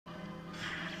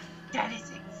That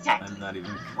is exactly I'm not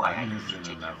even why I cognizant need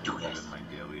you enough to do of it this. in my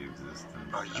daily existence.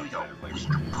 Or you Outside don't of like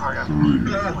weak part of me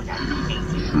without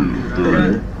facing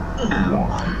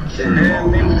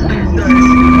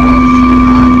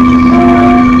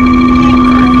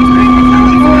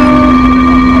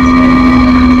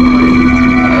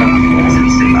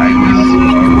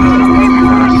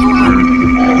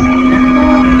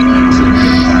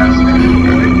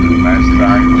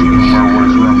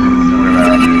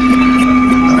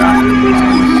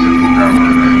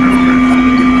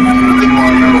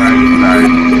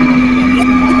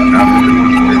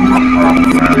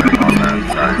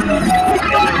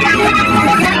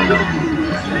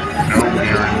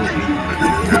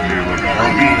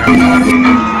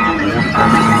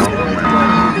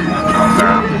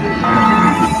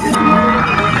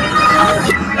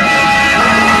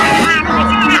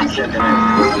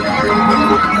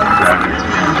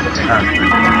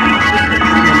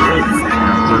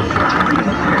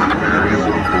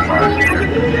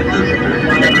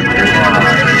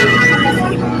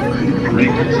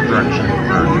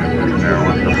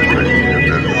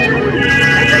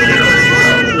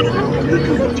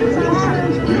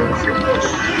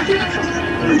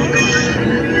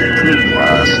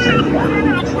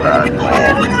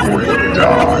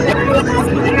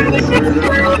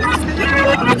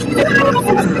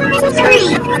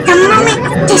The moment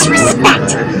of disrespect.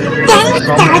 Then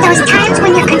there are those times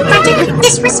when you're confronted with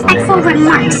disrespectful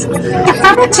remarks. The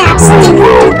verbal jabs sting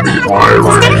you.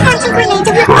 Instead of launching grenades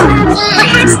of your own,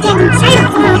 perhaps standing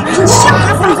silently can shield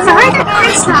you from further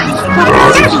onslaught while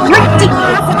preserving your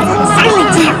dignity.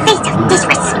 Silence in the face of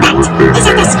disrespect is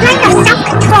a display of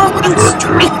self-control and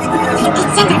strength. It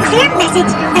sends a clear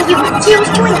message that you refuse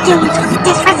to engage in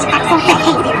disrespectful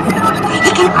behavior.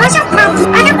 It can also prompt the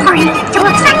other party to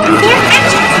reflect on their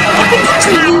actions and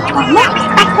potentially lead to a more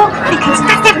respectful and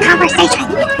constructive conversation.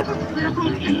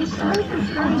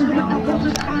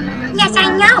 Yes, I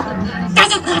know.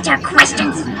 Doesn't answer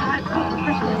questions.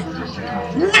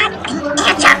 Not an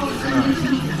answer.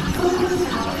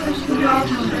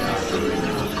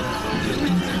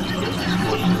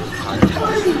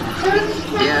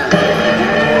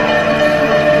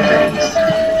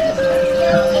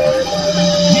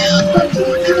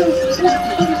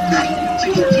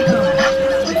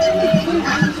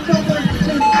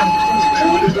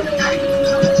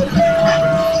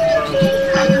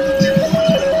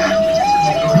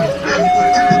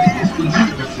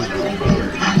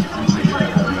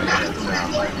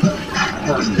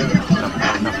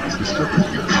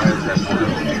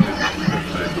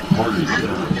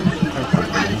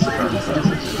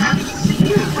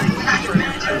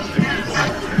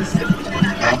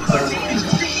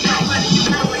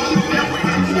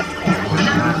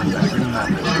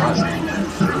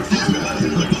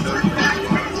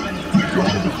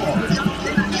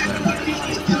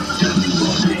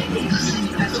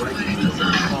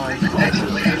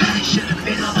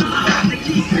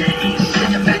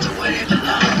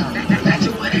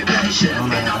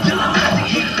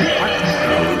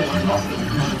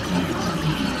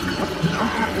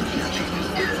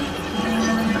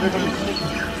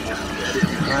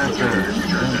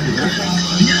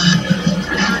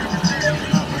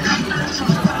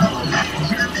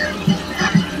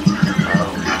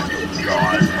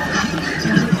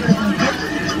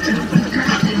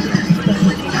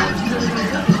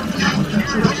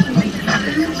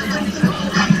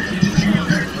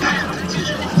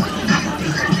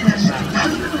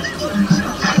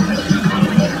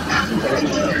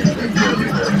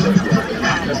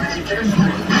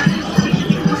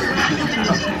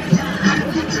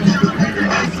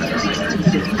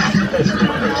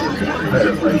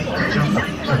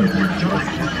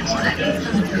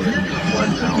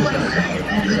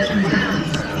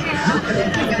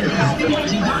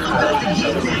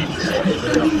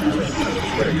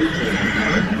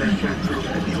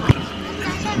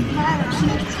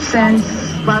 Since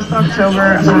last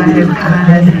October, I've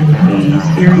had a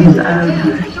series of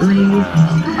 3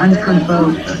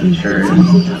 unprovoked seizures.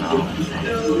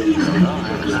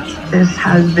 This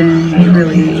has been a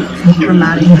really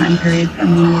traumatic time period for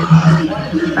me.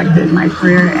 It's affected my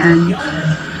career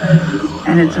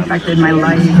and it's affected my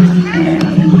life in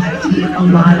a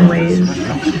lot of ways.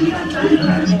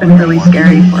 It's been really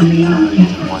scary for me.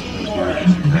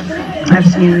 I've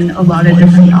seen a lot of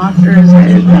different doctors.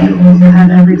 I've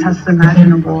had every test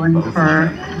imaginable, and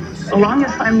for the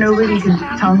longest time nobody could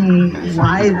tell me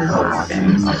why this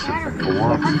happened.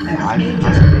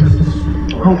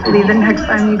 Hopefully the next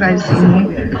time you guys see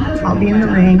me, I'll be in the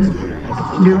ring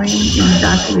doing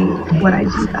exactly what I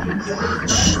do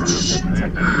best.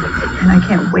 And I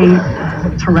can't wait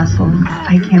to wrestle.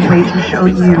 I can't wait to show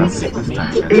you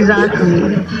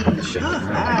exactly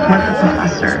what the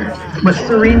professor, what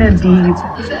Serena Deeb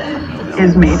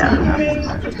is made of.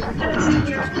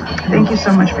 Thank you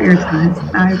so much for your time.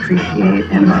 I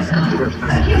appreciate and love it.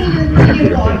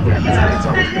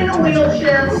 Sitting in a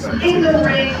wheelchair in the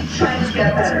ring trying to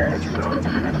get better.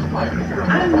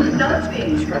 I'm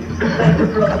nothing like the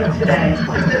girl here today.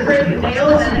 The breaking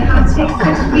nails and they have to take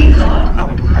 6 weeks off.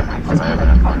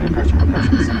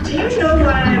 Do you know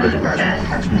why I'm the best?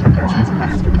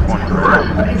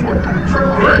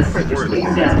 Perfect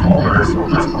example. First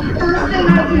thing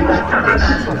I do is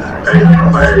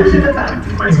I to the back.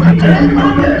 And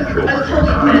until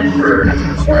he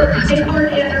finished. Or Edward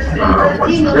Anderson or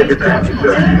Dean Latham. And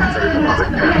I got to ask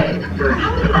them, hey,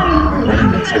 how can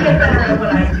I get better at what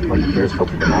I do? Do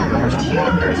you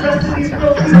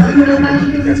know the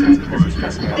wrestling pros in the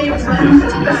matches? They run so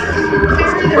fast,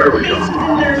 bury their faces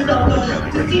in their cell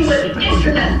phones to see what the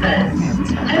internet says.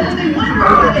 And then they wonder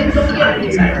why they don't get any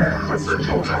better.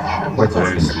 The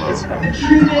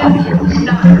truth is,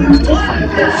 not one of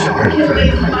them can lay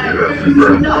fire.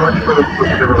 Not one of them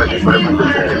can name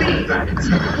fire to me.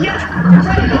 Yeah,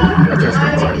 right now, I'm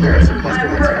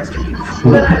hurt.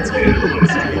 But I'm going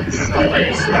to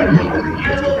I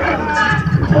will come back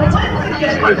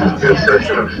to once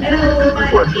again and I will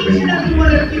remind each and every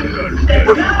one of you that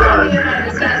not only am I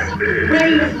the best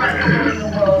greatest wrestler in the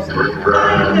world, I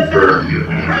am the best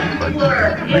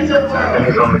wrestler in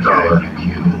the world.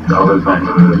 Dollars on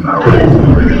the hour.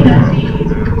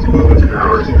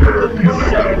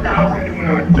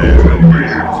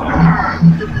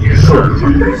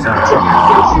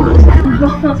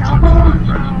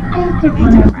 I am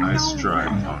Serena Deeb. I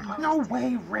strive. No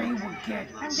way Ray will get.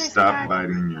 Stop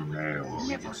biting your nails.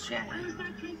 Nipple shit.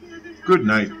 Good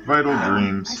night, vital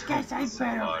dreams. I guess I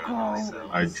better go.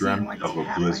 I dreamt of a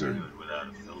blizzard.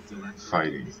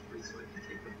 Fighting.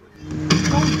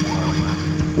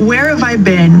 Where have I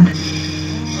been?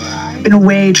 Been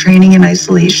away training in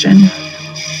isolation,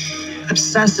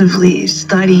 obsessively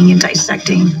studying and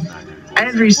dissecting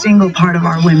every single part of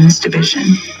our women's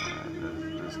division.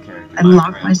 I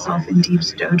locked myself in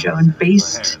Deeb's dojo and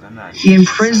faced the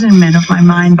imprisonment of my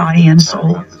mind, body, and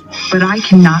soul. But I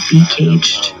cannot be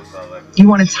caged. You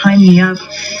want to tie me up?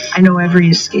 I know every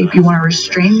escape. You want to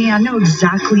restrain me? I know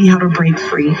exactly how to break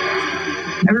free.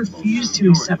 I refuse to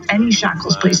accept any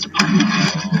shackles placed upon me.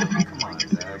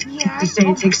 They say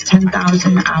it takes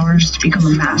 10,000 hours to become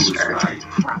a master.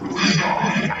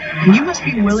 You must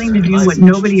be willing to do what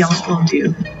nobody else will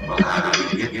do.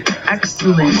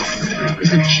 Excellence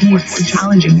is achieved through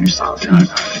challenging yourself. And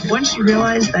once you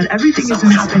realize that everything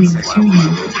isn't happening to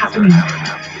you, it's happening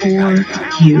for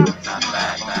you,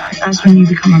 that's when you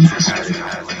become a master.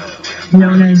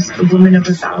 Known as the woman of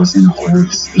 1,000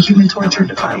 holds, the human torture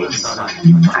device.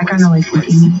 And I kind of like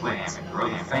thinking,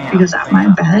 because at my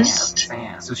best,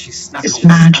 it's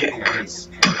magic.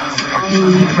 All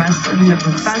elite wrestling, the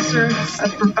professor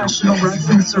of professional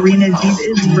wrestling, Serena Deeb,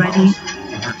 is ready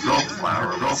to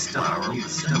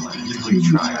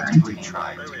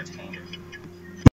return.